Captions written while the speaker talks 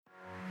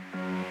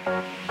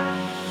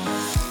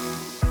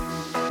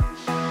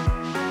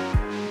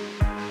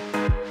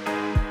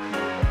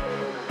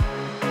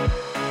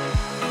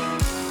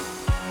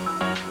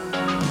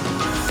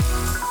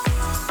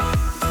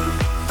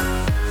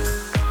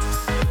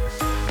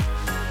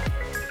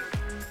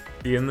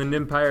The Inland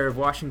Empire of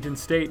Washington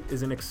State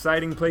is an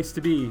exciting place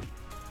to be.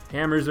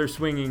 Hammers are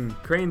swinging,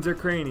 cranes are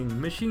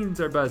craning, machines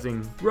are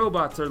buzzing,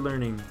 robots are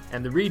learning,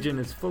 and the region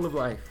is full of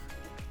life.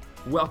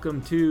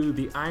 Welcome to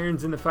the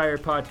Irons in the Fire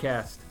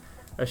podcast,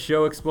 a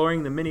show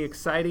exploring the many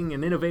exciting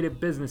and innovative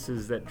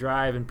businesses that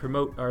drive and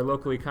promote our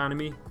local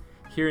economy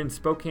here in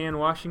Spokane,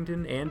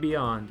 Washington, and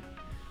beyond.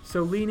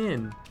 So lean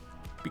in,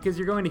 because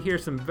you're going to hear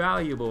some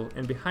valuable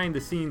and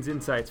behind-the-scenes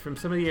insights from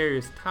some of the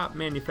area's top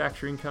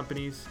manufacturing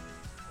companies,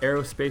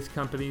 aerospace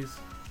companies,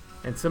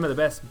 and some of the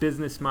best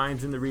business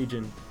minds in the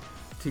region.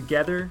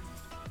 Together,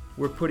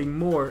 we're putting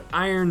more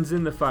irons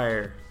in the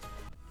fire.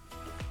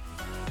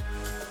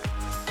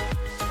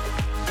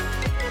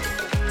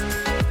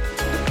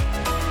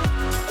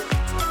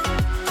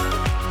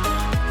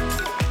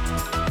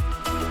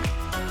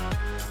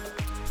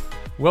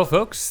 Well,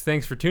 folks,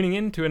 thanks for tuning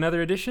in to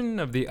another edition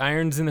of the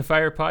Irons in the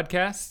Fire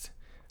podcast.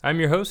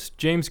 I'm your host,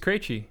 James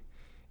Krejci,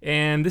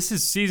 and this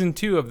is season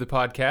 2 of the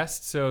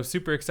podcast, so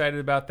super excited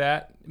about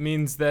that. It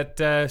means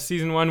that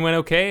season 1 went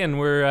okay, and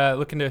we're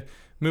looking to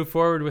move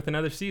forward with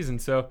another season.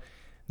 So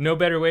no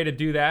better way to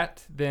do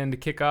that than to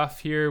kick off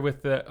here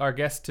with our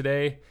guest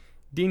today,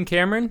 Dean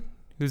Cameron,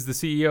 who's the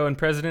CEO and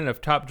president of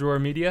Top Drawer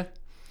Media.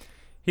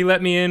 He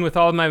let me in with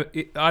all of my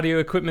audio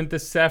equipment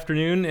this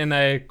afternoon, and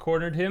I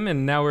cornered him,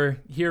 and now we're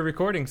here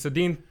recording. So,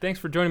 Dean, thanks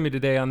for joining me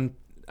today on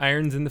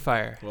Irons in the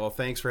Fire. Well,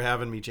 thanks for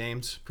having me,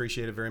 James.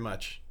 Appreciate it very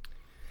much.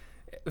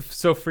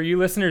 So for you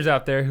listeners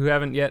out there who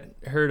haven't yet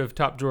heard of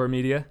Top Drawer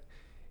Media,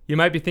 you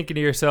might be thinking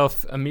to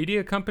yourself, a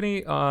media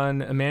company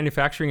on a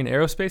manufacturing and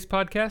aerospace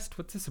podcast?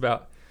 What's this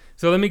about?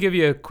 So let me give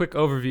you a quick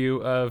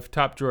overview of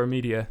Top Drawer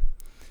Media.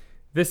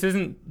 This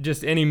isn't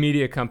just any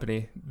media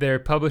company. They're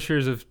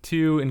publishers of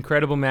 2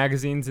 incredible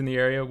magazines in the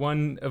area,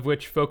 one of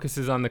which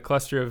focuses on the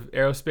cluster of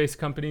aerospace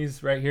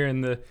companies right here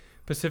in the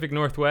Pacific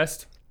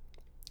Northwest.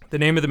 The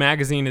name of the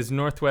magazine is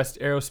Northwest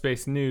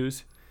Aerospace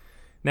News.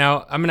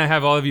 Now, I'm going to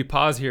have all of you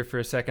pause here for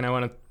a second. I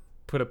want to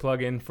put a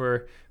plug in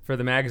for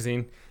the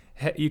magazine.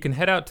 You can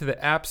head out to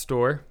the App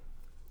Store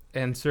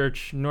and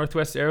search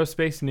Northwest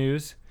Aerospace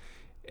News.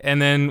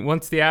 And then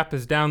once the app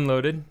is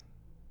downloaded,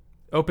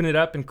 open it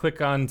up and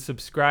click on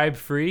subscribe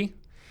free.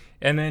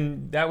 And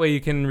then that way you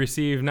can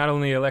receive not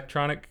only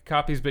electronic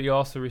copies, but you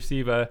also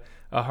receive a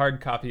hard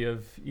copy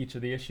of each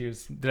of the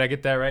issues. Did I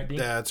get that right, Dean?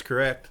 That's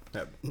correct.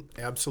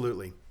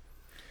 Absolutely.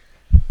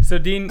 So,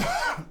 Dean,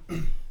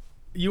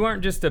 you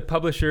aren't just a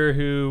publisher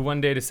who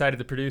one day decided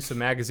to produce a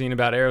magazine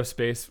about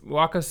aerospace.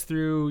 Walk us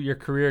through your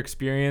career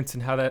experience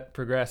and how that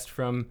progressed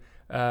from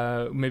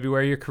maybe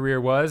where your career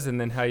was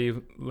and then how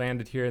you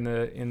landed here in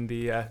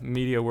the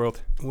media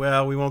world.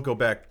 Well, we won't go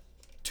back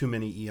too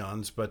many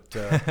eons, but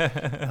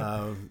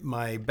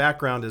my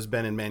background has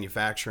been in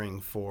manufacturing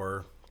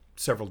for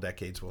several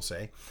decades, we'll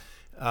say.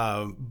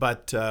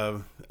 But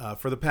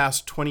for the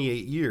past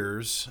 28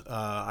 years,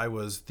 I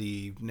was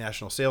the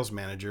national sales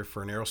manager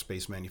for an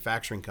aerospace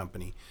manufacturing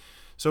company.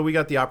 So we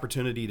got the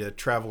opportunity to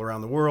travel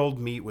around the world,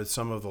 meet with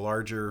some of the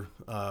larger,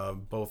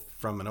 both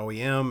from an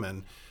OEM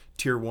and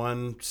Tier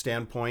 1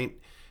 standpoint.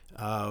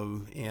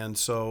 And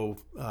so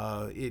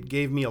it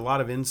gave me a lot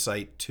of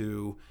insight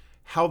to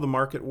how the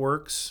market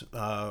works,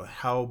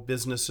 how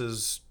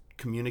businesses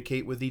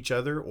communicate with each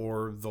other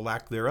or the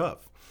lack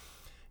thereof.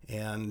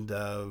 And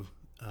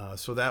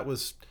so that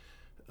was,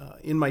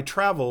 in my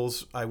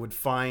travels, I would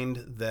find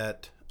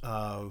that,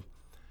 let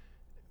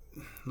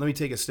me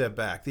take a step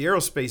back. The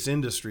aerospace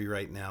industry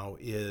right now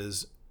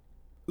is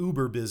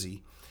uber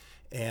busy,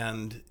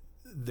 and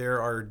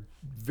there are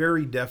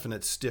very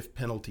definite stiff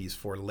penalties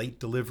for late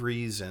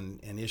deliveries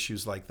and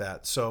issues like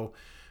that. So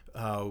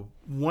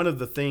one of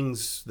the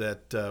things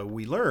that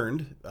we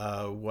learned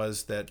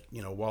was that,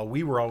 while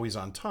we were always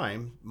on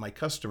time, my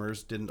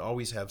customers didn't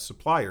always have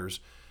suppliers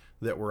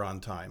that were on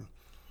time.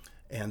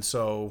 And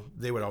so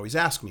they would always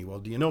ask me, well,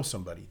 do you know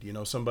somebody? Do you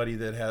know somebody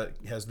that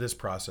has this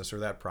process or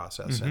that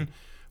process? Mm-hmm. And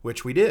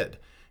which we did.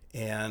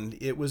 And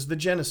it was the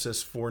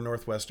genesis for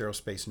Northwest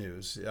Aerospace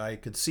News. I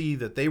could see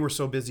that they were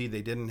so busy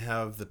they didn't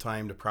have the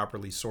time to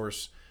properly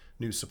source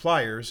new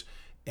suppliers.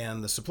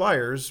 And the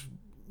suppliers,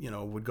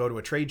 would go to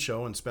a trade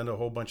show and spend a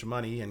whole bunch of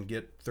money and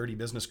get 30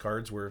 business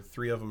cards where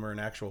 3 of them are an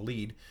actual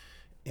lead.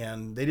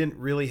 And they didn't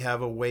really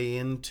have a way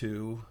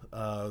into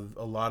a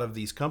lot of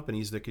these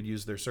companies that could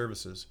use their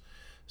services.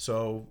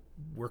 So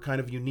we're kind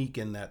of unique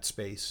in that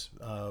space.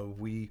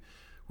 We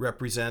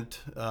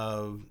represent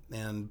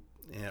and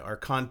our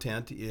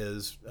content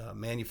is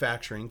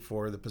manufacturing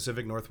for the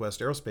Pacific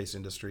Northwest aerospace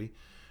industry,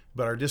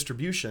 but our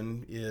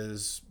distribution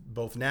is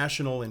both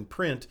national in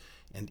print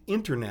and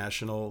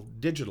international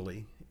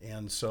digitally.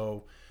 And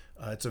so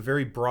it's a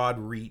very broad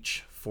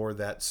reach for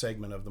that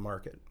segment of the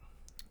market.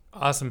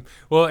 Awesome.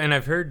 Well, and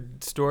I've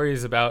heard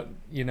stories about,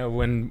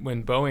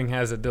 when Boeing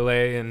has a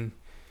delay in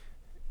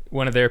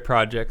one of their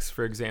projects,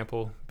 for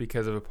example,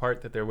 because of a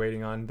part that they're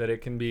waiting on, that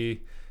it can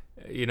be,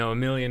 $1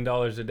 million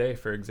a day,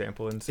 for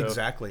example. And so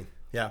exactly.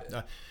 Yeah.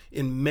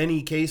 In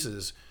many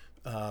cases,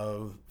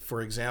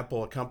 for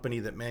example, a company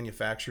that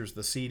manufactures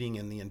the seating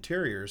and the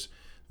interiors,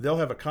 they'll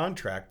have a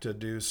contract to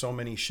do so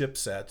many ship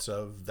sets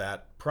of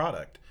that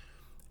product.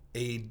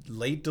 A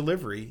late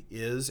delivery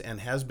is and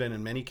has been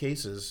in many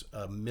cases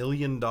 $1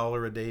 million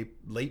a day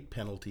late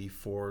penalty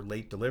for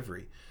late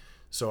delivery.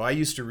 So I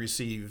used to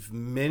receive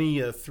many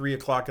a 3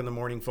 o'clock in the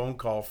morning phone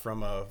call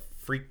from a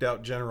freaked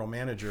out general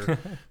manager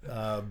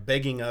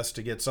begging us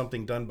to get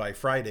something done by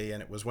Friday,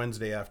 and it was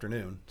Wednesday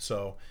afternoon.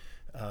 So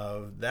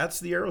that's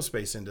the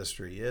aerospace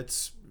industry.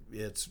 It's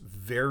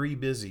very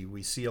busy.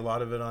 We see a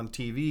lot of it on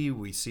TV.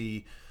 We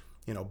see,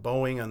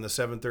 Boeing on the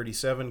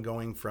 737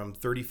 going from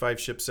 35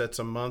 ship sets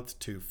a month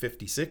to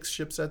 56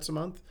 ship sets a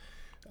month.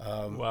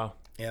 Wow.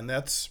 And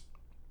that's,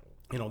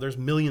 there's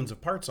millions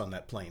of parts on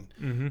that plane.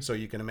 Mm-hmm. So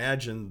you can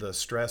imagine the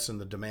stress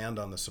and the demand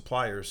on the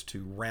suppliers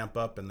to ramp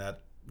up in that,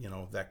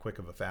 that quick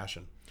of a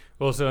fashion.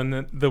 Well, so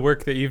in the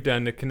work that you've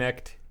done to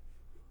connect,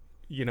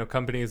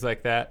 companies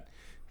like that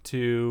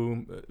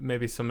to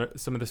maybe some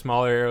of the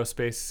smaller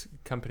aerospace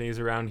companies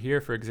around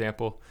here, for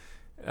example,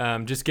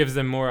 just gives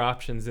them more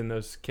options in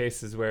those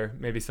cases where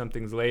maybe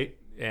something's late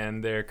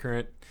and their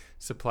current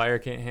supplier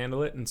can't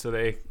handle it, and so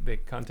they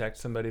contact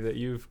somebody that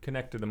you've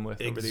connected them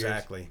with over the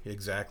years.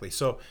 Exactly.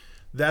 So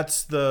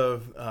that's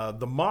the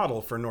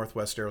model for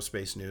Northwest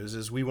Aerospace News.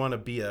 Is we want to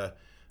be a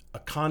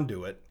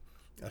conduit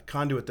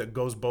that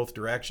goes both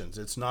directions.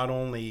 It's not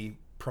only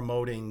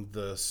promoting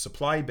the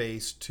supply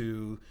base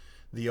to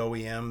the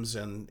OEMs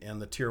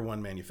and the tier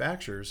 1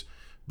 manufacturers,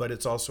 but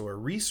it's also a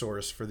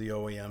resource for the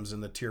OEMs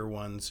and the tier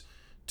 1s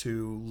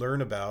to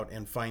learn about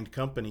and find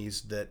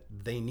companies that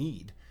they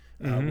need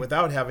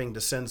without having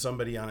to send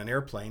somebody on an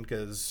airplane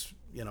because,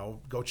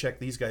 go check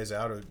these guys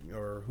out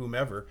or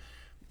whomever,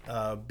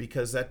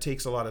 because that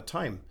takes a lot of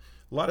time.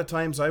 A lot of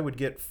times I would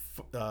get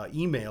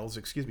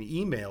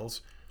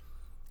emails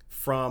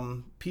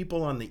from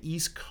people on the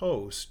East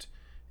Coast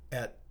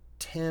at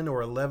 10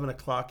 or 11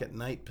 o'clock at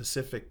night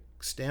Pacific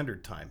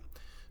Standard Time.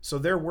 So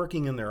they're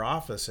working in their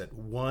office at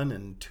 1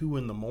 and 2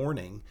 in the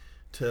morning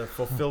to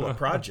fulfill a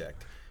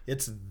project.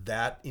 It's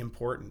that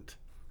important.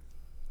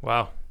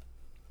 Wow.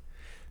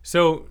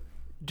 So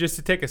just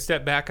to take a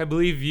step back, I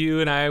believe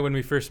you and I, when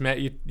we first met,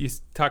 you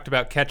talked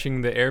about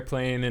catching the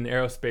airplane and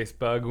aerospace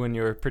bug when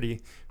you were pretty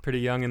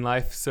young in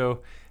life.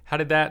 So how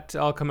did that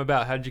all come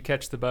about? How did you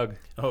catch the bug?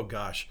 Oh,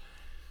 gosh.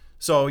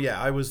 So,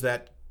 yeah, I was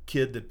that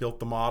kid that built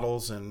the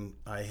models, and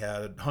I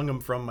had hung them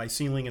from my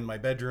ceiling in my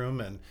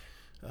bedroom, and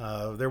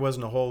there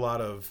wasn't a whole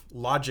lot of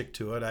logic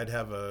to it. I'd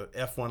have a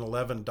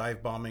F-111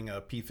 dive bombing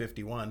a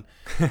P-51,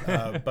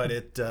 but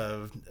it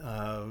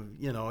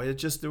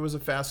just, there was a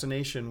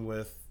fascination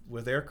with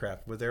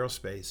aircraft, with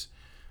aerospace,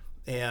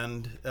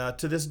 and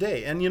to this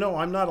day. And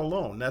I'm not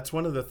alone. That's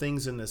one of the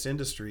things in this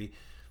industry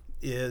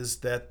is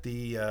that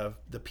the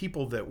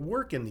people that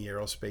work in the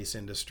aerospace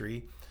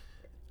industry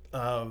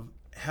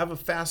have a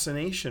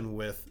fascination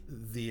with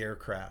the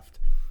aircraft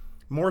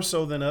more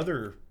so than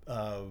other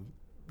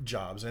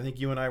jobs. I think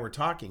you and I were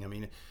talking. I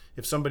mean,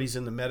 if somebody's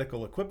in the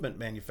medical equipment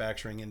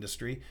manufacturing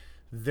industry,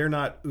 they're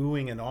not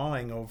oohing and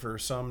awing over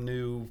some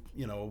new,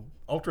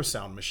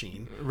 ultrasound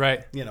machine.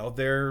 Right.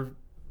 They're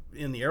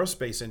in the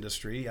aerospace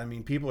industry. I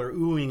mean, people are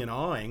oohing and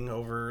awing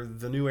over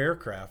the new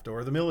aircraft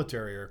or the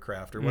military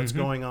aircraft or what's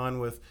going on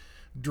with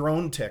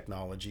drone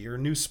technology or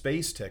new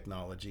space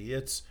technology.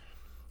 It's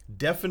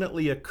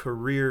definitely a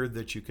career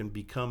that you can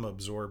become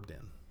absorbed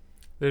in.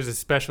 There's a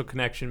special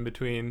connection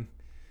between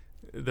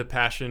the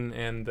passion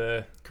and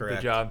the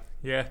job.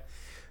 Yeah.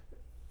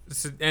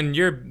 So, and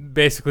you're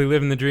basically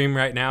living the dream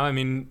right now. I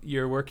mean,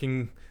 you're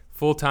working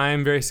full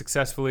time, very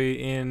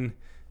successfully in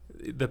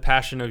the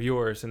passion of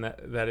yours, and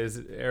that is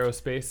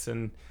aerospace.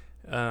 And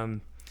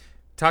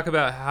talk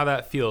about how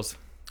that feels.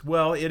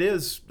 Well, it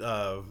is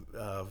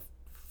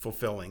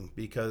fulfilling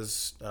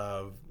because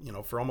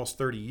for almost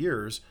 30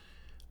 years,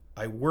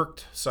 I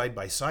worked side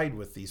by side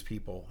with these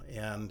people,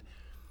 and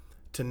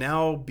to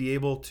now be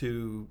able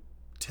to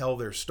tell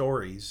their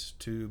stories,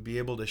 to be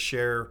able to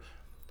share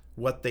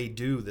what they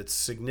do that's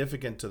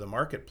significant to the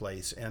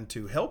marketplace and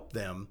to help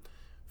them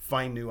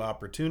find new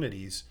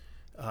opportunities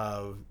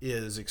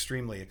is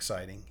extremely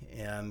exciting.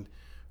 And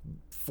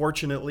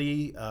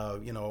fortunately,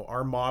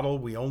 our model,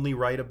 we only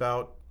write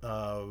about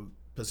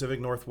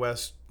Pacific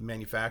Northwest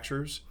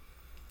manufacturers.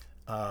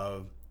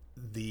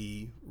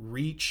 The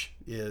reach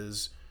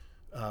is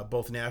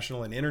both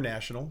national and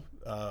international.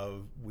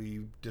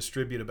 We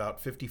distribute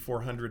about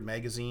 5,400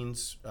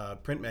 magazines,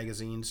 print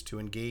magazines, to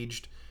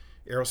engaged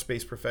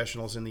aerospace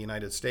professionals in the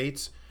United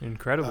States.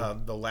 Incredible.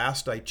 The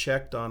last I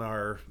checked on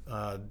our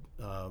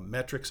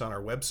metrics on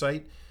our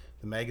website,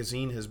 the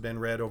magazine has been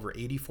read over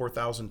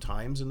 84,000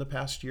 times in the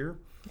past year.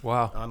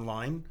 Wow.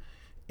 Online.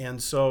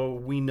 And so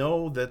we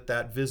know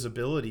that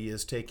visibility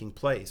is taking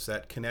place,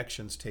 that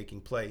connection's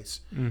taking place,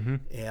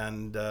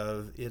 and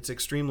it's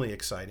extremely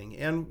exciting.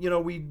 And,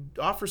 we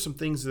offer some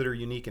things that are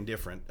unique and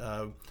different.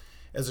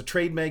 As a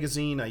trade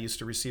magazine, I used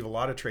to receive a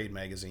lot of trade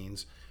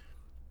magazines.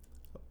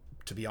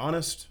 To be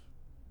honest,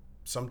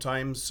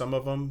 sometimes some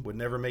of them would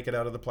never make it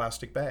out of the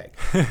plastic bag.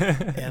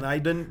 And I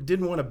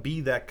didn't want to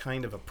be that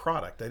kind of a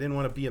product. I didn't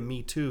want to be a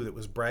Me Too that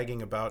was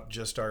bragging about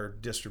just our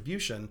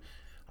distribution.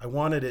 I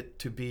wanted it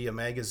to be a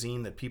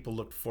magazine that people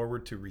looked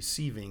forward to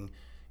receiving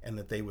and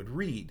that they would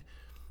read.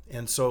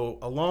 And so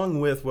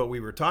along with what we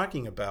were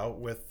talking about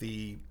with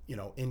the,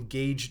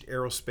 engaged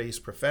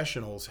aerospace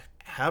professionals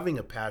having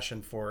a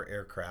passion for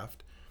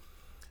aircraft,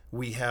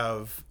 we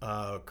have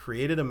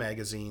created a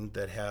magazine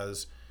that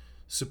has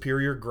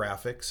superior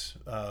graphics.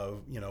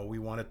 We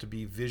want it to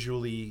be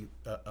visually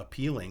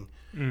appealing.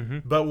 Mm-hmm.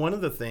 But one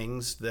of the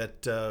things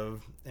that,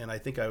 and I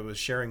think I was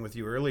sharing with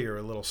you earlier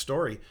a little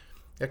story,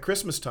 at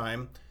Christmas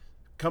time,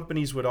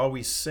 companies would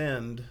always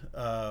send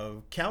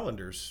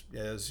calendars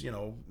as,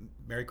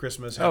 Merry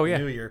Christmas, Happy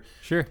New Year.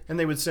 Sure. And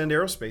they would send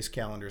aerospace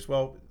calendars.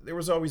 Well, there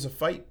was always a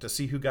fight to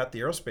see who got the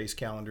aerospace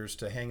calendars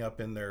to hang up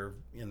in their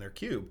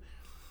cube.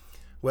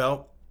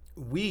 Well,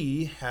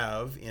 we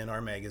have in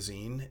our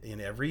magazine, in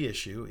every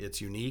issue,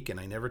 it's unique, and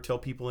I never tell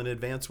people in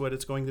advance what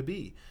it's going to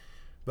be,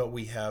 but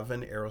we have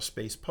an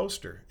aerospace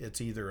poster.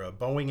 It's either a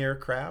Boeing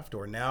aircraft,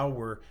 or now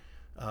we're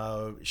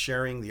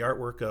sharing the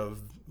artwork of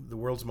the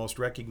world's most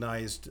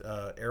recognized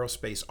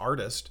aerospace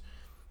artist.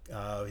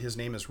 His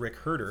name is Rick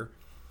Herter.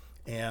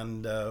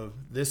 And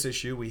this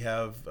issue, we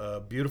have a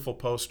beautiful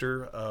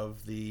poster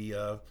of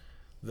the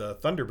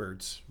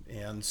Thunderbirds.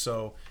 And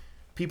so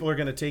people are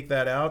going to take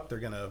that out.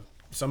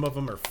 Some of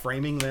them are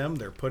framing them.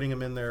 They're putting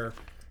them in their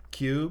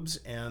cubes,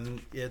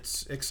 and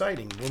it's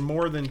exciting. We're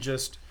more than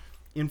just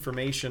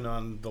information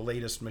on the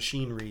latest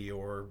machinery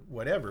or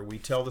whatever. We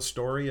tell the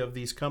story of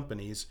these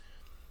companies,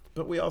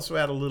 but we also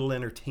add a little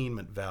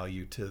entertainment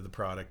value to the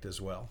product as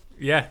well.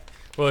 Yeah.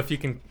 Well, if you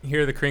can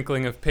hear the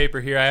crinkling of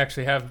paper here, I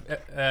actually have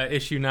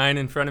issue 9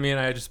 in front of me, and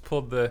I just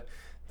pulled the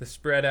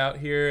spread out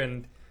here.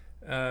 And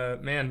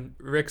man,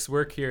 Rick's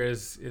work here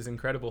is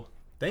incredible.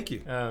 Thank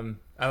you.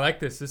 I like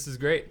this. This is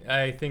great.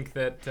 I think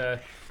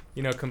that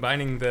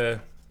combining the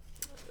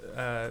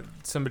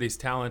somebody's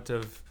talent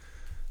of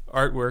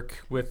artwork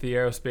with the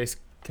aerospace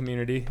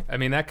community, I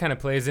mean, that kind of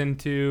plays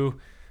into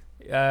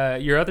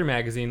your other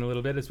magazine a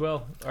little bit as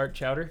well, Art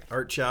Chowder.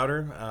 Art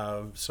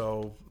Chowder.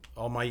 So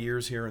all my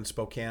years here in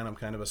Spokane, I'm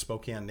kind of a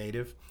Spokane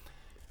native.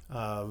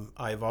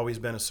 I've always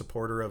been a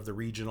supporter of the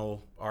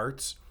regional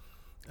arts,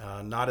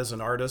 not as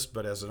an artist,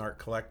 but as an art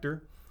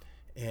collector.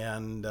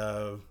 And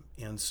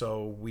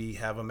so we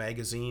have a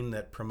magazine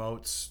that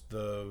promotes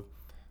the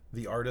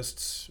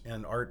artists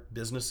and art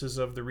businesses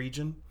of the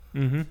region.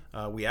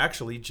 Mm-hmm. We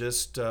actually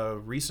just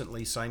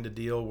recently signed a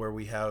deal where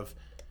we have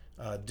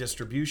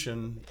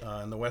distribution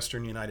in the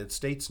Western United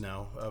States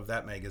now of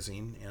that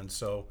magazine. And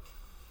so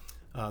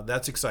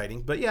that's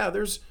exciting. But yeah,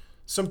 there's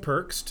some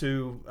perks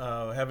to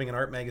having an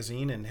art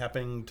magazine and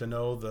happening to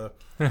know the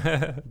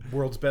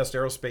world's best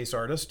aerospace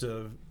artist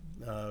to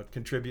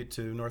contribute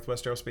to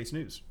Northwest Aerospace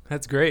News.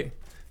 That's great.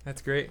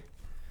 That's great.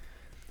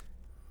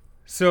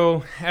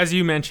 So, as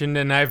you mentioned,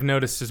 and I've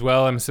noticed as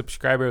well, I'm a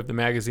subscriber of the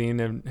magazine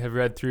and have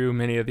read through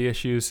many of the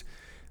issues.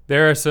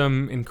 There are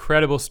some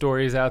incredible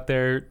stories out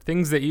there,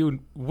 things that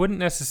you wouldn't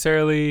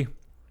necessarily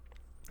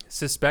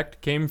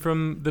suspect came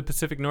from the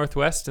Pacific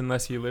Northwest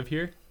unless you live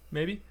here,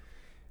 maybe.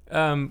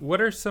 What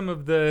are some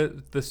of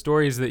the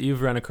stories that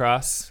you've run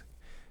across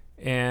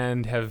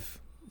and have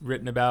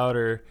written about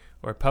or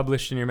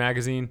published in your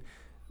magazine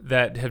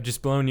that have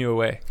just blown you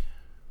away?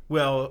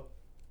 Well,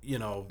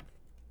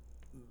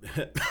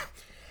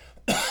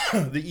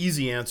 the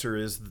easy answer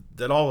is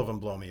that all of them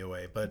blow me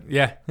away. But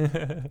yeah,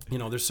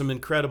 there's some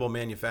incredible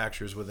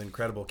manufacturers with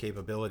incredible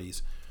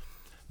capabilities,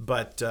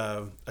 but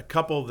a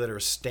couple that are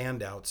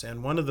standouts.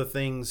 And one of the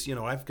things,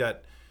 I've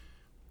got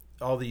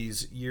all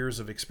these years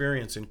of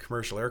experience in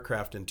commercial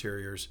aircraft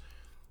interiors,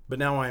 but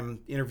now I'm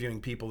interviewing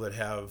people that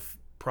have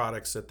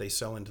products that they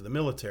sell into the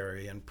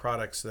military and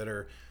products that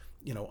are,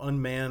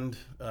 unmanned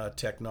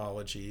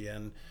technology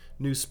and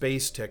new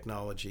space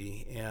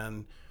technology.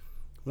 And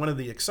one of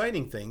the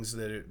exciting things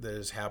that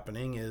is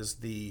happening is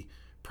the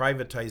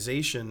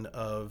privatization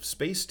of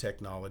space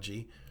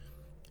technology.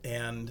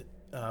 And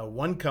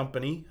one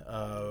company,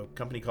 a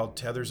company called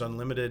Tethers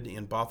Unlimited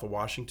in Bothell,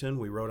 Washington,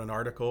 we wrote an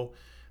article.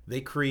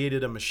 They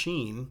created a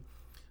machine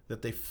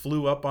that they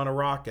flew up on a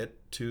rocket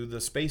to the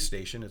space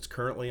station. It's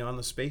currently on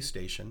the space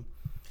station.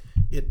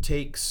 It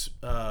takes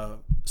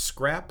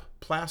scrap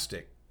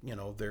plastic,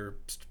 their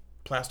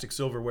plastic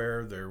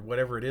silverware, their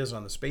whatever it is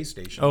on the space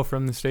station. Oh,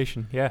 from the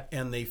station, yeah.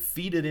 And they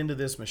feed it into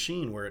this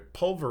machine where it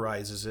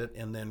pulverizes it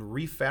and then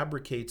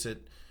refabricates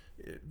it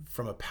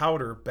from a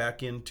powder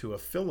back into a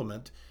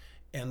filament.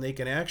 And they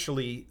can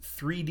actually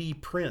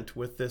 3D print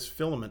with this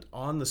filament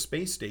on the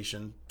space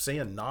station. Say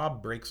a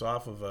knob breaks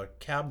off of a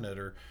cabinet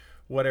or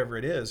whatever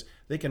it is,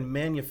 they can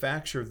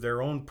manufacture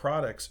their own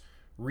products,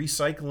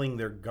 recycling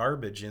their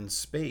garbage in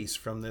space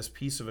from this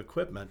piece of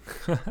equipment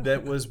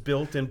that was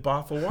built in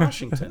Bothell,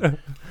 Washington.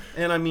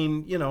 And I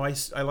mean,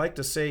 I like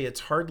to say it's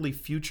hardly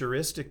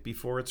futuristic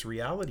before it's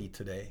reality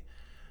today.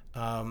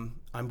 I'm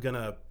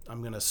gonna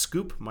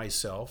scoop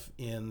myself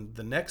in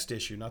the next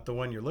issue, not the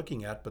one you're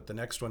looking at, but the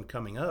next one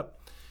coming up.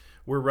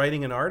 We're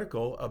writing an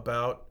article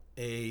about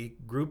a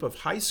group of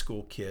high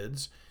school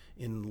kids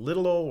in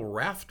little old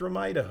Rathdrum,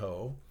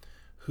 Idaho,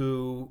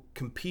 who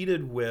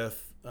competed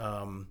with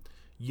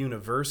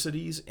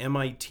universities,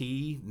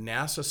 MIT,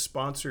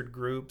 NASA-sponsored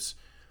groups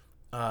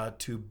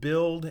to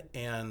build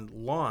and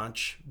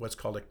launch what's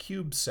called a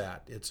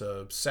CubeSat. It's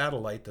a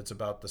satellite that's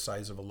about the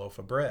size of a loaf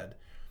of bread.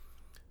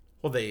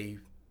 Well, they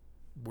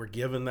were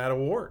given that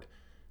award.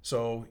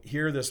 So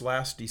here this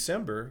last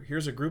December,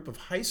 here's a group of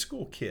high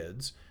school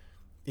kids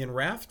in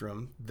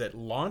Rathdrum that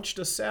launched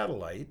a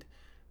satellite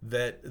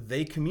that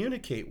they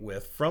communicate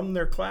with from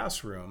their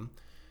classroom.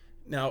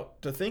 Now,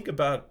 to think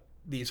about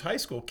these high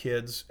school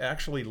kids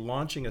actually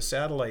launching a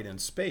satellite in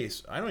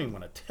space, I don't even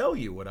want to tell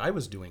you what I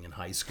was doing in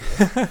high school.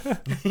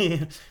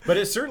 But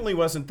it certainly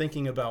wasn't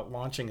thinking about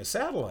launching a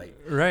satellite.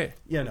 Right.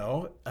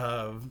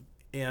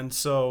 And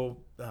so,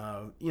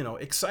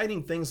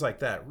 exciting things like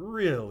that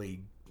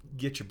really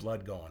get your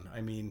blood going.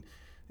 I mean,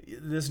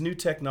 this new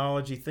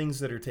technology, things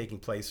that are taking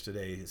place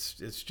today, it's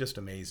just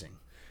amazing.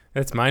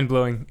 That's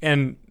mind-blowing.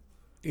 And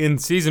in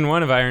season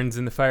 1 of Irons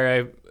in the Fire,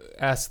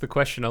 I asked the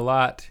question a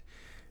lot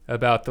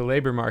about the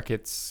labor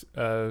markets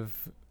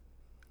of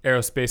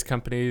aerospace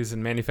companies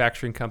and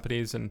manufacturing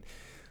companies and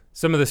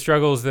some of the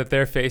struggles that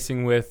they're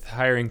facing with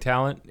hiring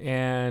talent.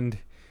 And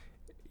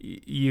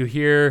you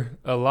hear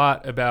a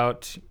lot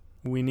about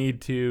we need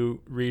to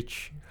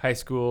reach high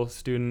school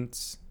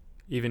students,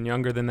 even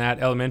younger than that,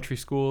 elementary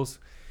schools,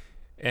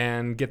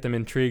 and get them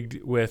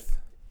intrigued with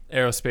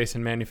aerospace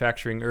and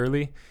manufacturing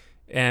early.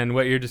 And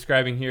what you're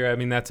describing here, I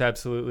mean, that's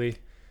absolutely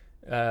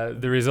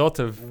the result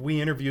of...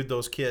 We interviewed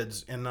those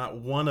kids, and not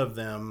one of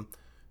them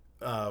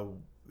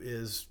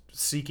is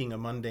seeking a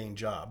mundane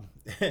job.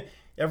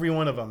 Every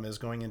one of them is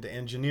going into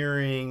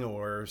engineering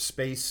or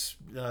space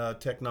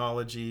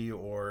technology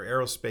or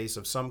aerospace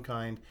of some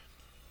kind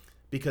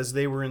because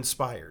they were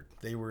inspired.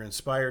 They were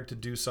inspired to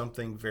do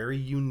something very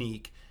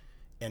unique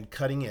and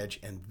cutting edge,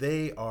 and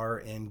they are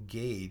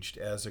engaged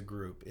as a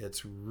group.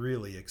 It's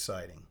really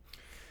exciting.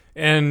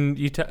 And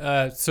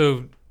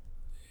so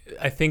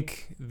I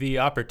think the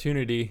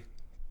opportunity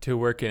to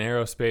work in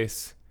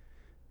aerospace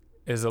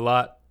is a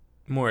lot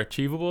more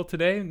achievable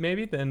today,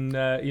 maybe, than,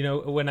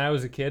 when I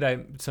was a kid, I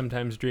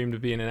sometimes dreamed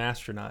of being an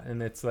astronaut.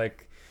 And it's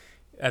like,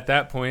 at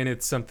that point,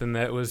 it's something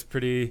that was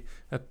pretty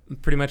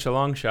much a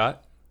long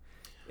shot.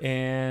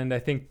 And I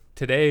think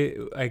today,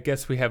 I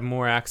guess we have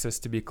more access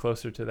to be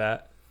closer to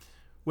that.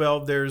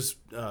 Well, there's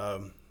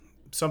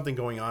something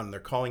going on. They're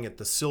calling it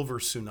the silver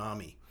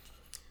tsunami.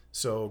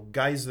 So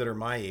guys that are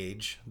my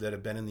age that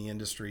have been in the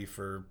industry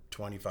for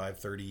 25,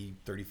 30,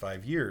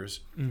 35 years,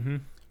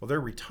 well, they're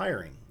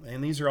retiring.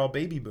 And these are all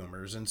baby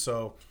boomers. And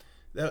so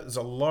that is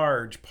a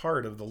large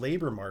part of the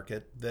labor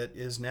market that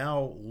is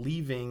now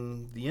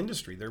leaving the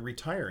industry. They're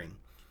retiring.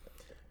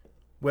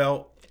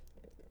 Well,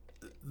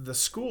 the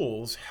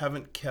schools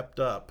haven't kept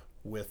up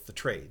with the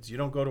trades. You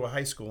don't go to a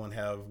high school and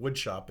have wood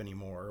shop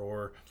anymore,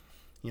 or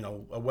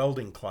a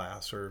welding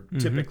class, or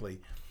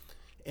typically.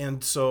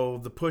 And so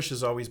the push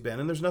has always been,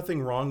 and there's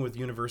nothing wrong with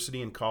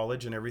university and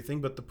college and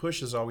everything, but the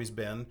push has always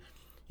been,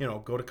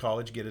 go to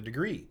college, get a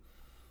degree.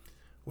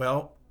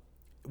 Well,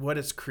 what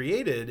it's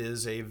created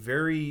is a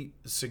very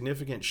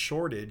significant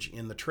shortage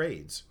in the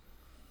trades.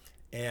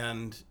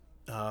 And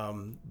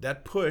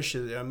that push,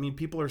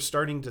 people are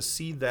starting to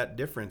see that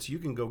difference. You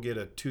can go get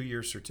a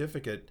 2-year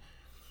certificate,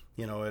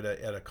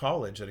 at a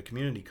college, at a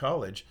community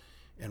college,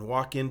 and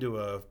walk into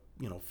a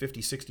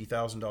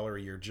 $50,000-$60,000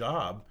 a year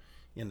job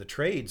in the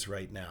trades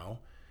right now.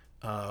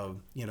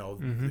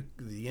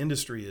 The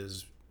industry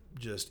is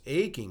just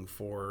aching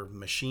for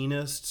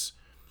machinists,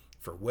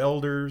 for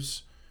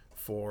welders,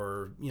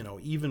 for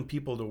even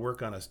people to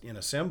work in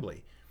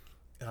assembly.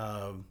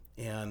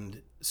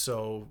 And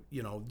so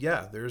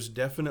there's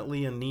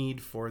definitely a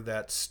need for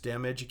that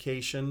STEM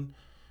education,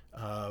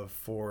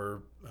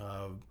 for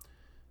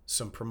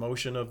some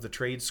promotion of the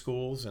trade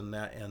schools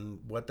and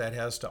what that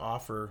has to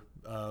offer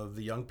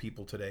the young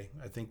people today.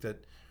 I think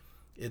that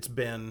it's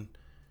been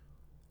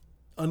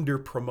under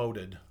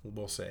promoted,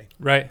 we'll say.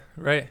 Right.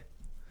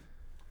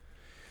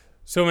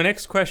 So my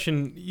next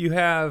question, you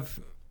have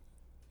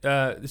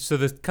so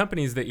the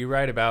companies that you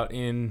write about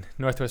in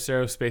Northwest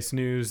Aerospace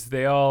News,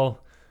 they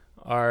all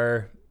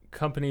are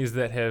companies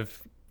that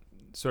have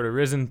sort of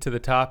risen to the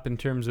top in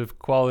terms of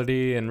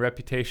quality and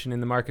reputation in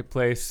the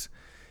marketplace,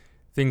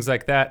 things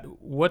like that.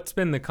 What's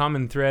been the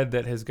common thread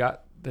that has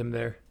got them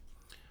there?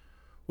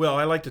 Well,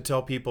 I like to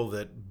tell people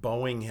that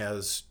Boeing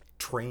has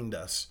trained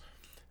us.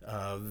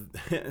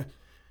 Boeing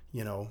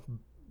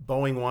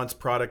wants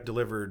product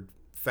delivered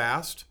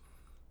fast,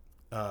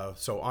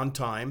 so on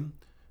time,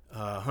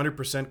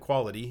 100%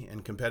 quality,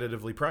 and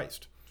competitively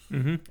priced.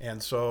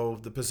 And so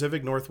the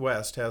Pacific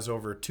Northwest has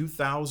over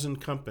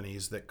 2,000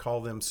 companies that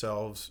call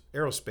themselves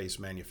aerospace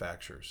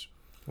manufacturers.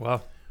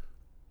 Wow.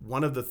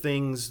 One of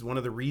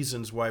the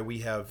reasons why we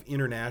have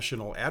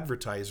international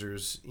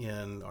advertisers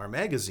in our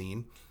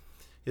magazine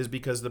is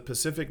because the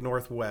Pacific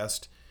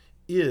Northwest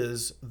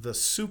is the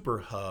super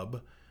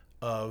hub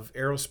of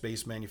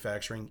aerospace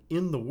manufacturing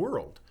in the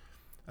world.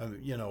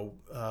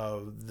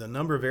 The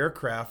number of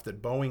aircraft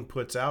that Boeing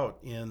puts out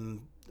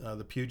in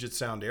the Puget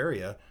Sound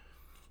area,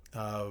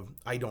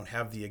 I don't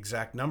have the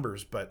exact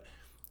numbers, but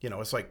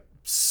it's like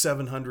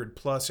 700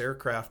 plus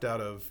aircraft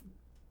out of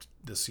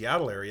the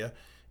Seattle area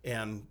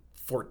and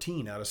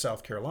 14 out of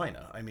South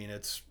Carolina. I mean,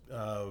 it's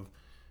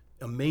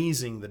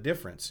amazing the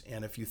difference.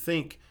 And if you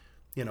think,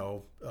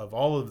 of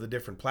all of the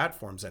different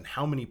platforms and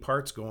how many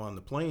parts go on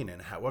the plane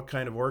and what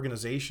kind of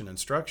organization and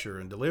structure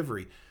and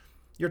delivery,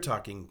 you're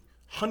talking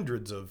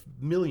hundreds of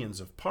millions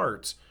of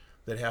parts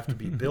that have to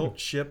be built,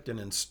 shipped, and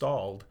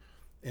installed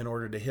in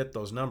order to hit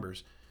those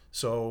numbers.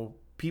 So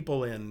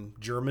people in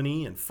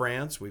Germany and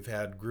France, we've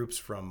had groups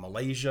from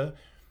Malaysia,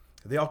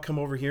 they all come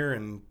over here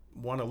and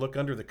want to look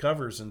under the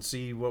covers and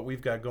see what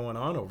we've got going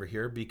on over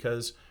here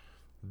because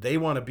they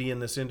want to be in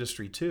this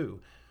industry too.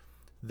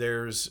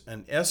 There's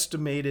an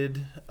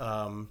estimated,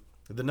 the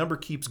number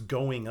keeps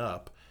going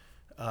up,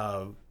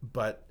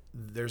 but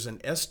there's an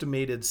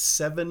estimated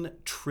 $7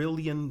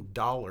 trillion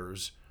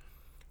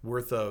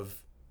worth of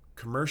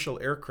commercial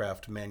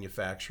aircraft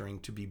manufacturing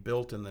to be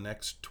built in the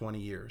next 20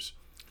 years.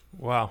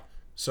 Wow.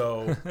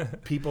 So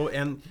people,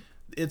 and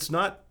it's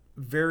not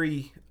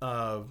very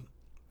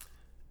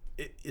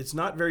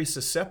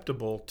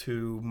susceptible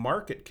to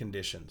market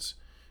conditions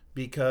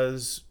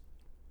because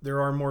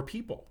there are more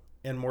people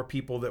and more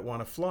people that want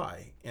to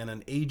fly and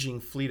an aging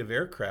fleet of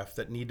aircraft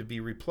that need to be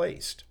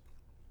replaced.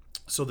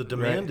 So the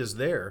demand is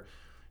there.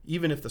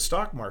 Even if the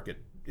stock market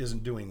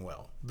isn't doing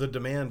well, the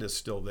demand is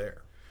still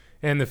there.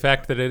 And the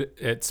fact that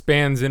it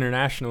spans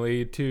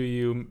internationally too,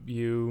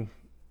 you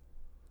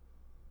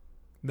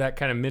that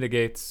kind of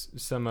mitigates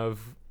some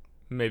of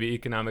maybe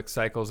economic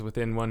cycles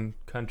within one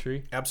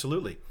country.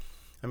 Absolutely.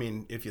 I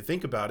mean, if you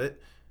think about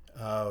it,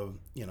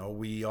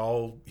 we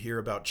all hear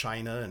about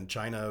China and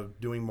China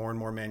doing more and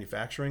more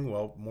manufacturing.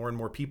 Well, more and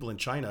more people in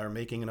China are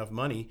making enough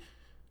money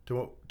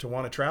to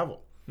want to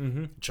travel.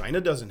 Mm-hmm.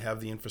 China doesn't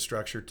have the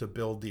infrastructure to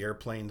build the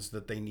airplanes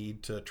that they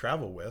need to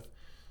travel with.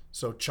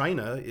 So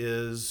China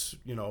is,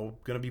 going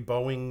to be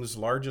Boeing's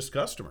largest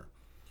customer,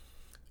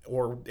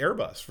 or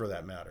Airbus for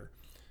that matter.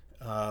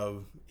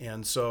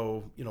 And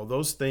so,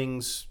 those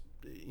things,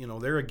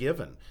 they're a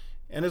given.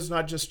 And it's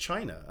not just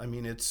China. I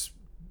mean, it's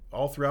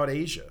all throughout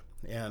Asia.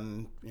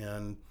 And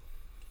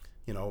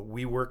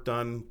we worked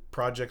on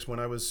projects when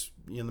I was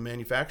in the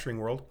manufacturing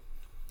world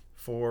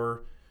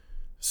for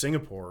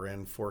Singapore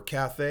and for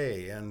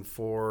Cathay and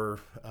for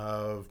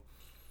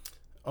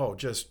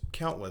just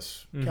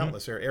countless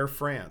Air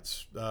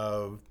France,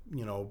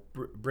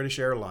 British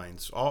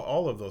Airlines,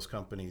 all of those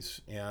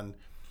companies, and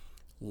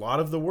a lot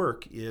of the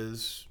work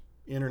is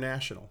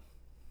international.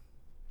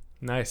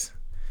 Nice,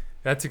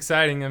 that's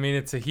exciting. I mean,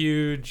 it's a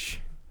huge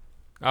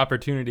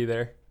opportunity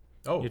there.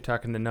 Oh, you're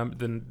talking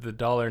the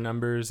dollar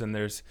numbers, and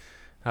there's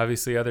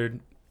obviously other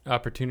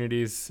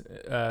opportunities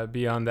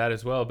beyond that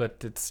as well.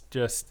 But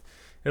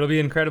it'll be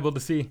incredible to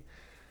see.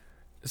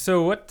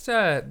 So what,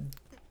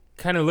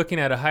 kind of looking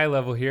at a high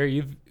level here,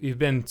 you've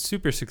been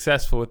super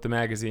successful with the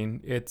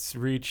magazine. It's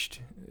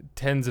reached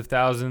tens of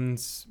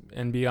thousands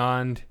and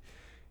beyond.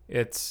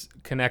 It's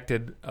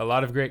connected a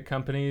lot of great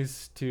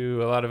companies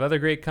to a lot of other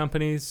great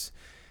companies.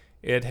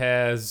 It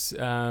has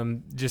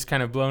just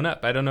kind of blown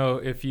up. I don't know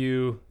if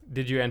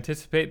did you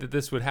anticipate that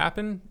this would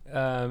happen?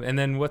 And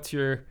then what's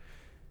your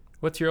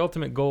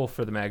ultimate goal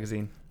for the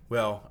magazine?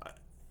 Well,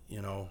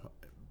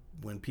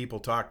 when people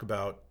talk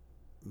about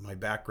my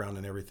background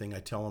and everything, I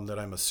tell them that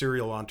I'm a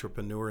serial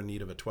entrepreneur in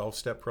need of a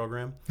 12-step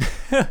program.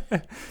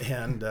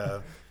 And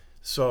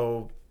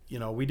so,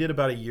 we did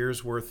about a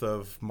year's worth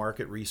of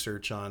market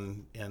research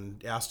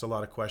and asked a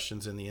lot of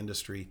questions in the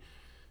industry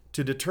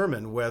to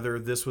determine whether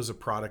this was a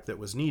product that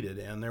was needed.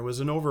 And there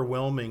was an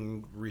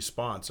overwhelming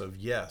response of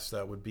yes,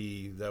 that would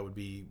be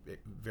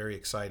very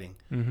exciting.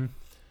 Mm-hmm.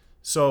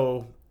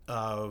 So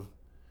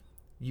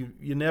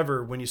you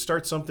never, when you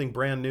start something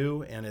brand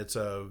new and it's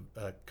a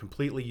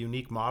completely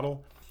unique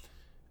model,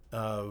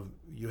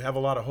 you have a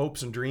lot of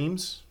hopes and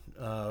dreams,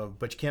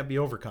 but you can't be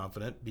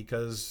overconfident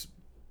because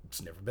it's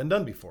never been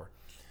done before.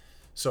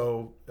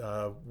 So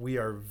we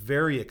are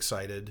very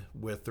excited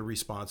with the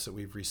response that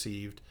we've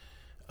received.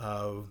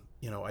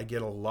 I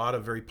get a lot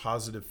of very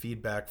positive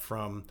feedback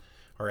from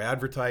our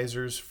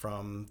advertisers,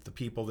 from the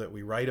people that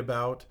we write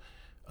about,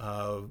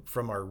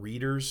 from our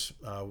readers.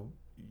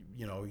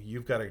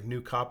 You've got a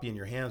new copy in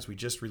your hands. We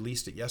just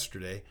released it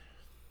yesterday.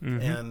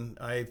 Mm-hmm. And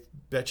I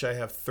bet you I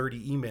have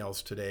 30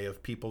 emails today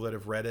of people that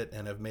have read it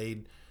and have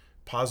made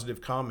positive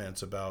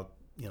comments about,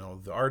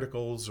 the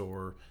articles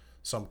or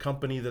some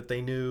company that they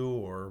knew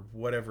or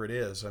whatever it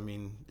is. I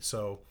mean,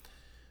 so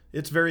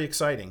it's very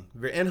exciting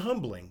and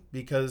humbling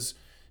because,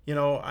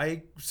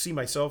 I see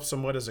myself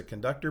somewhat as a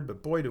conductor,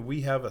 but boy, do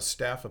we have a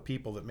staff of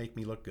people that make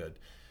me look good.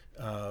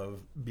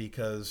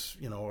 Because,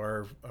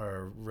 our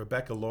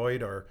Rebecca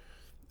Lloyd, our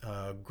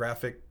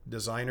graphic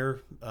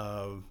designer,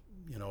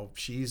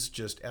 she's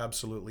just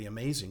absolutely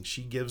amazing.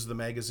 She gives the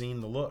magazine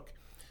the look.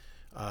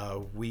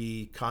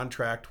 We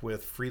contract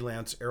with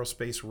freelance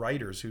aerospace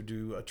writers who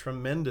do a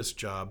tremendous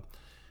job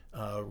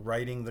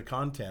writing the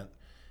content.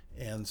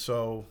 And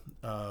so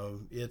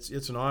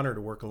it's an honor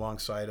to work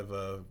alongside of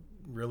a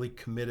really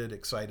committed,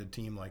 excited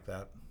team like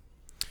that.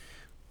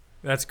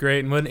 That's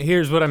great. And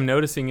here's what I'm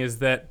noticing is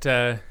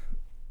that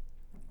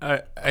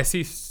I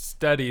see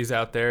studies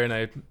out there, and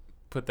I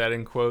put that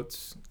in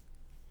quotes.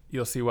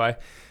 You'll see why.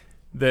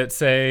 That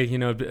say,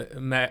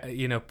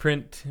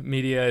 print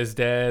media is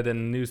dead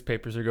and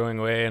newspapers are going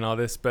away and all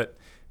this, but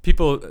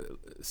people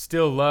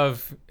still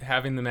love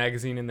having the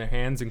magazine in their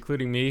hands,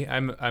 including me.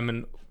 I'm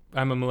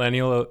a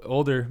millennial,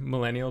 older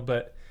millennial,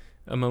 but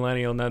a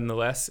millennial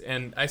nonetheless,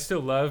 and I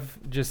still love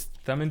just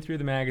thumbing through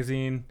the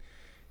magazine,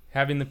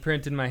 having the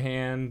print in my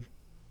hand,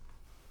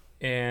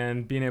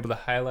 and being able to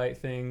highlight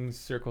things,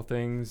 circle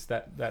things,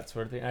 that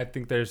sort of thing. I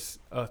think there's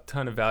a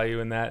ton of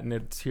value in that, and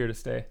it's here to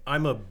stay.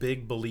 I'm a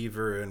big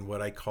believer in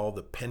what I call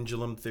the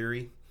pendulum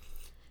theory.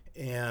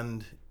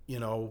 And,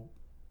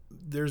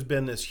 there's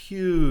been this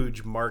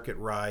huge market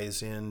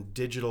rise in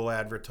digital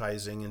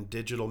advertising and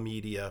digital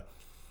media.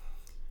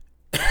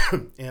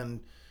 And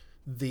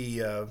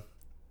the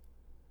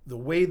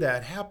way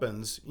that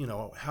happens,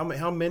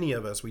 how many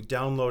of us, we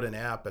download an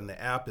app and the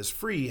app is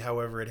free,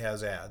 however, it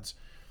has ads.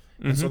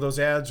 And so those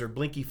ads are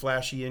blinky,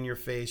 flashy in your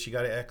face. You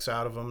got to X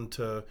out of them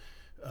to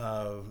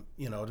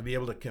be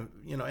able to,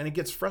 and it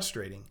gets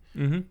frustrating.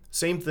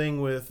 Same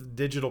thing with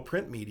digital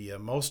print media.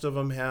 Most of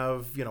them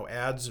have,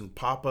 ads and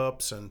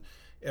pop-ups and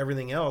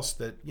everything else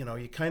that,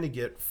 you kind of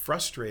get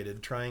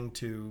frustrated trying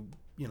to,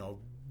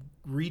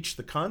 reach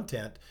the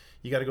content.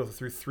 You got to go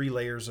through 3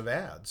 layers of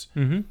ads.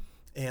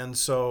 And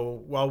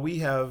so while we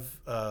have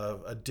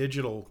a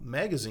digital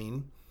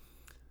magazine,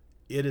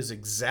 it is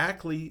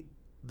exactly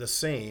the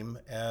same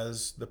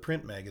as the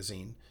print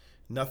magazine.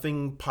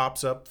 Nothing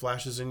pops up,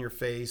 flashes in your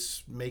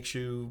face, makes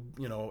you,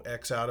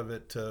 X out of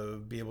it to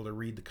be able to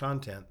read the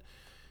content.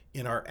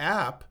 In our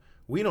app,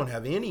 we don't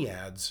have any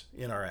ads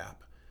in our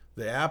app.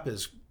 The app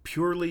is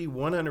purely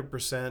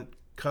 100%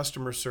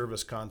 customer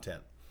service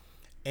content.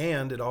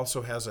 And it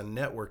also has a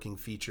networking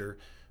feature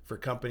for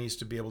companies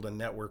to be able to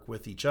network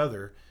with each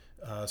other,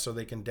 so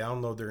they can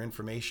download their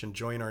information,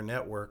 join our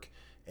network,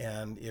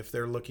 and if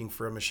they're looking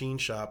for a machine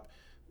shop,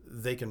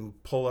 they can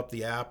pull up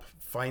the app,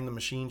 find the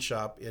machine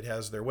shop. It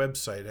has their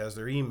website, it has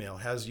their email,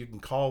 you can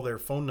call their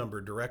phone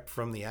number direct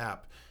from the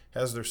app,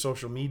 has their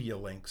social media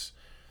links.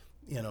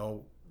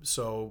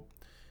 So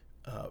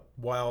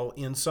while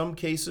in some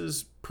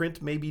cases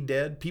print may be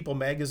dead, People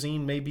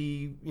Magazine may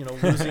be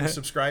losing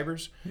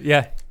subscribers.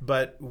 Yeah.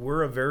 But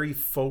we're a very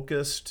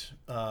focused,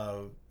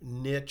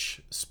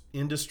 niche,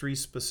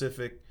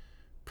 industry-specific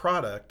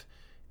product,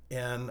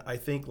 and I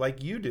think,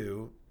 like you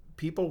do,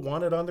 people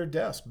want it on their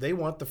desk. They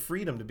want the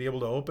freedom to be able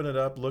to open it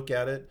up, look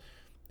at it.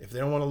 If they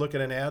don't want to look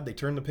at an ad, they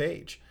turn the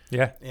page.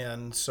 Yeah.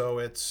 And so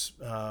it's,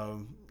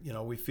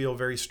 we feel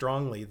very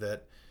strongly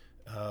that,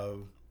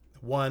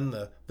 one,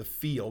 the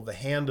feel, the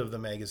hand of the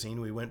magazine,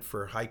 we went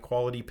for high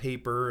quality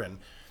paper and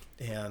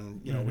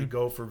we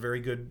go for very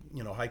good,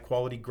 high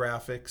quality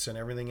graphics and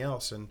everything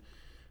else. And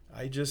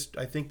I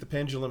think the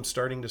pendulum's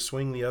starting to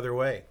swing the other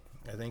way.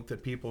 I think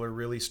that people are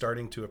really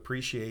starting to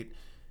appreciate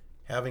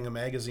having a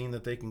magazine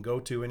that they can go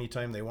to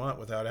anytime they want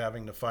without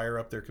having to fire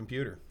up their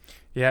computer.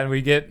 Yeah, and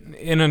we get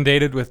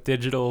inundated with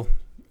digital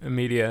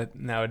media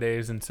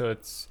nowadays, and so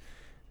it's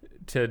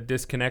to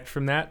disconnect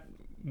from that.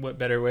 What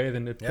better way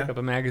than to pick up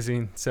a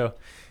magazine? So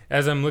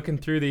as I'm looking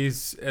through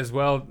these as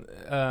well,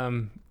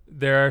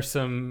 there are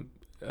some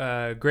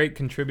great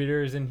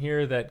contributors in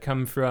here that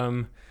come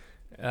from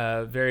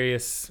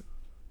various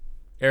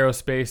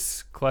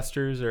aerospace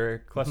clusters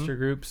or cluster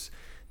groups.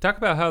 Talk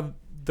about how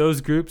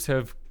those groups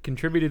have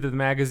contributed to the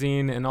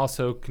magazine and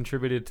also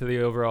contributed to the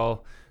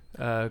overall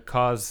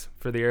cause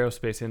for the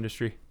aerospace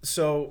industry.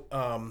 So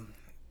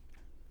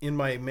in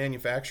my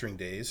manufacturing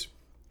days,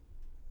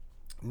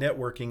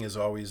 networking has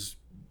always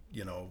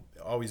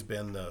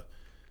been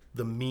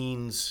the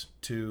means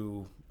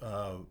to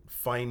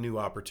find new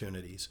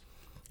opportunities.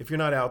 If you're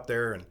not out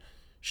there and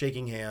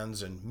shaking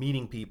hands and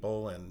meeting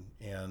people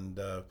and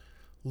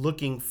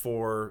looking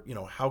for,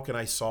 how can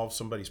I solve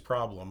somebody's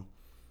problem,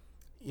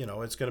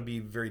 it's going to be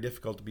very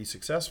difficult to be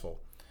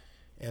successful.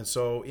 And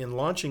so in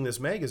launching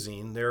this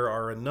magazine, there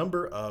are a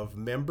number of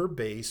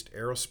member-based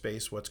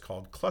aerospace, what's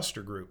called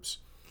cluster groups.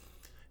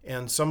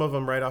 And some of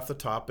them right off the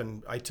top,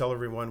 and I tell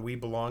everyone we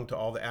belong to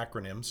all the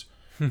acronyms,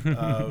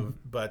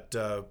 but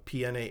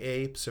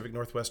PNAA, Pacific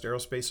Northwest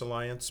Aerospace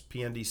Alliance,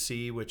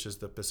 PNDC, which is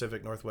the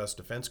Pacific Northwest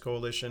Defense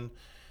Coalition,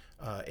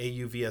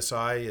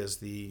 AUVSI is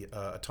the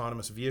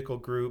Autonomous Vehicle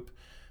Group,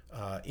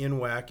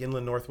 INWAC,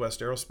 Inland Northwest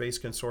Aerospace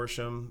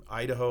Consortium,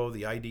 Idaho,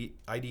 the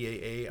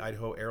IDAA,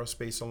 Idaho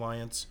Aerospace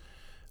Alliance,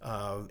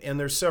 and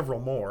there's several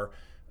more.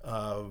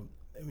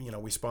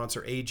 We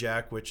sponsor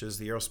AJAC, which is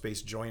the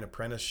Aerospace Joint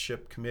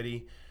Apprenticeship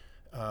Committee.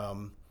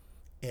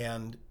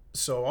 And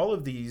so all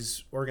of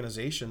these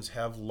organizations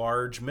have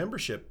large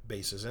membership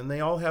bases, and they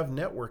all have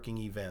networking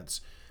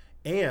events.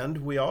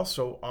 And we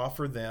also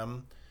offer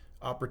them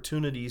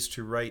opportunities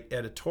to write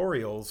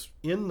editorials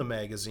in the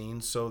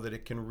magazine so that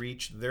it can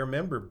reach their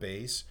member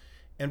base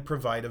and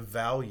provide a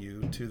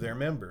value to their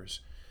members.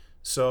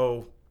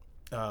 So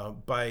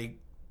by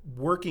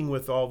working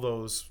with all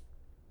those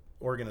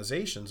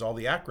organizations, all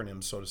the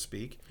acronyms, so to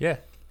speak,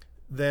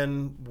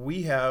 then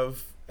we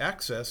have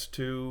access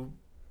to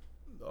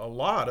a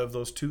lot of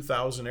those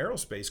 2,000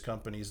 aerospace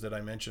companies that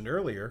I mentioned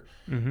earlier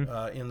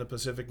in the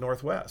Pacific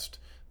Northwest.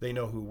 They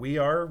know who we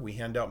are. We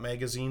hand out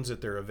magazines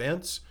at their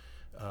events.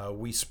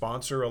 We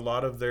sponsor a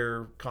lot of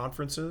their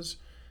conferences.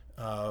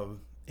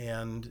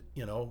 And,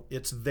 you know,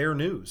 it's their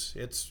news.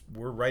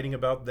 We're writing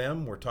about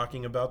them. We're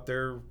talking about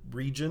their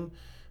region,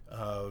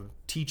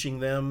 teaching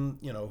them,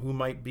 you know, who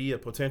might be a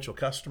potential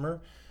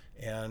customer,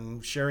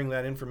 and sharing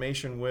that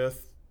information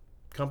with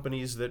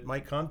companies that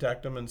might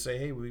contact them and say,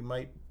 hey, we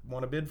might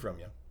want to bid from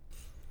you.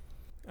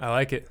 I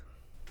like it.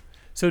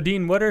 So,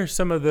 Dean, what are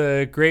some of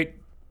the great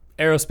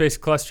aerospace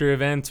cluster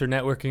events or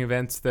networking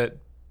events that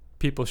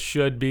people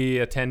should be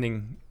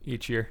attending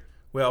each year?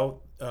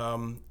 Well,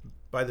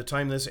 by the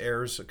time this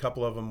airs, a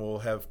couple of them will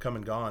have come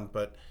and gone,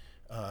 but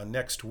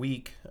next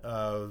week,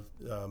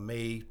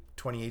 May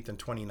 28th and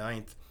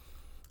 29th,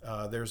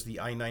 there's the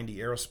I-90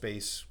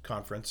 Aerospace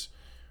Conference,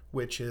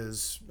 which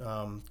is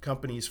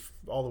companies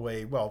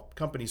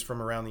companies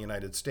from around the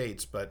United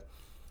States, but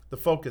the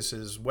focus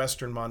is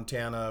Western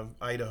Montana,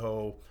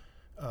 Idaho,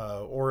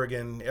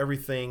 Oregon,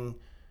 everything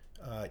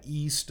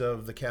east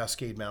of the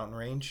Cascade Mountain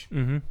Range.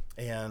 Mm-hmm.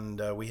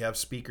 And we have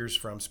speakers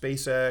from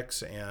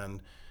SpaceX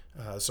and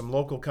some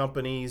local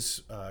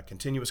companies,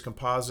 Continuous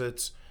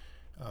Composites,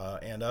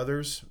 and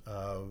others.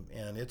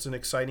 And it's an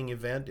exciting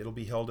event. It'll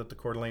be held at the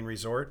Coeur d'Alene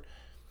Resort.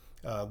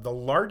 The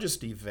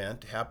largest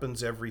event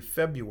happens every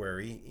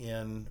February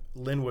in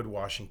Linwood,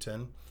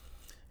 Washington,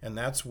 and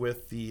that's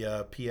with the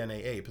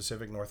PNAA,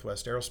 Pacific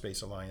Northwest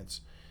Aerospace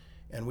Alliance.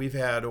 And we've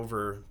had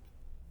over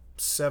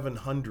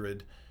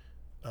 700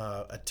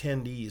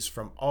 attendees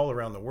from all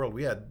around the world.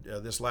 We had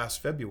this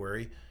last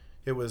February,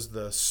 it was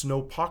the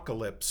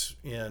snowpocalypse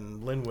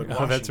in Linwood,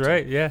 Washington. Oh, that's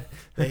right, yeah.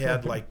 They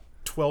had like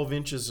 12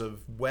 inches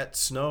of wet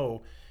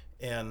snow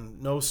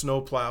and no snow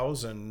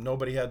plows, and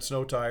nobody had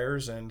snow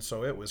tires, and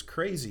so it was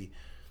crazy.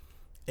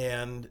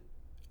 And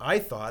I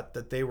thought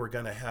that they were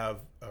going to have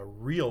a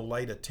real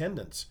light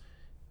attendance.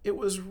 It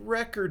was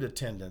record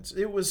attendance.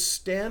 It was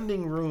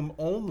standing room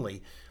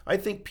only. I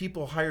think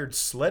people hired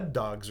sled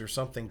dogs or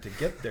something to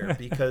get there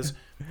because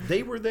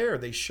they were there.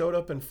 They showed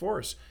up in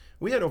force.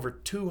 We had over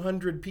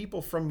 200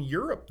 people from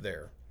Europe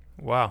there.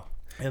 Wow.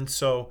 And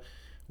so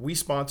we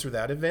sponsor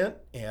that event,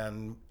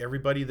 and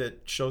everybody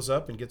that shows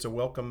up and gets a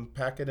welcome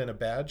packet and a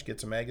badge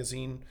gets a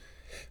magazine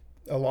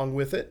along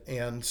with it.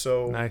 And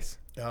so nice.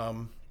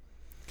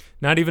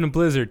 Not even a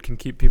blizzard can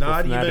keep people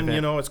from that event.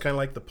 You know, it's kind of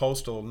like the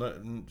Postal,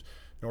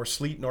 nor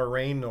sleet, nor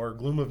rain, nor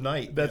gloom of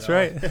night. That's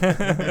right.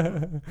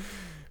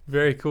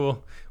 Very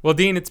cool. Well,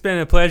 Dean, it's been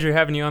a pleasure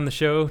having you on the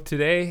show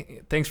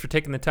today. Thanks for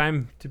taking the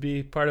time to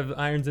be part of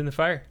Irons in the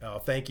Fire. Oh,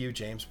 thank you,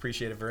 James.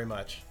 Appreciate it very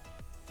much.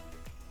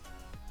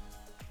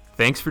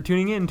 Thanks for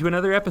tuning in to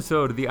another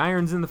episode of the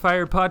Irons in the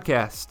Fire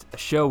podcast, a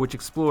show which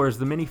explores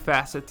the many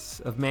facets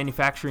of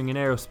manufacturing and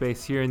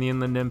aerospace here in the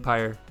Inland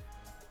Empire.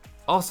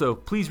 Also,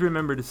 please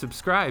remember to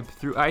subscribe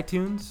through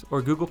iTunes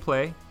or Google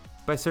Play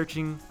by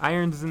searching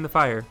Irons in the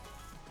Fire.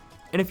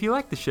 And if you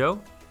like the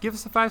show, give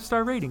us a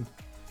 5-star rating.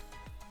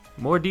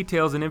 More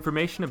details and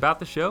information about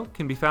the show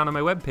can be found on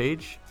my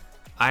webpage,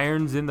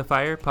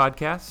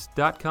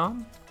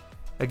 ironsinthefirepodcast.com.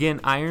 Again,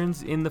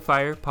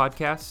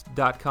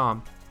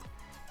 ironsinthefirepodcast.com.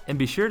 And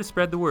be sure to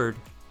spread the word.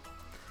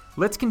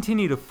 Let's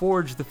continue to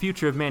forge the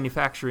future of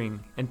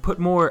manufacturing and put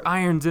more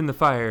irons in the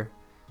fire.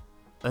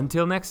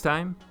 Until next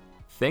time,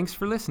 thanks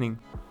for listening.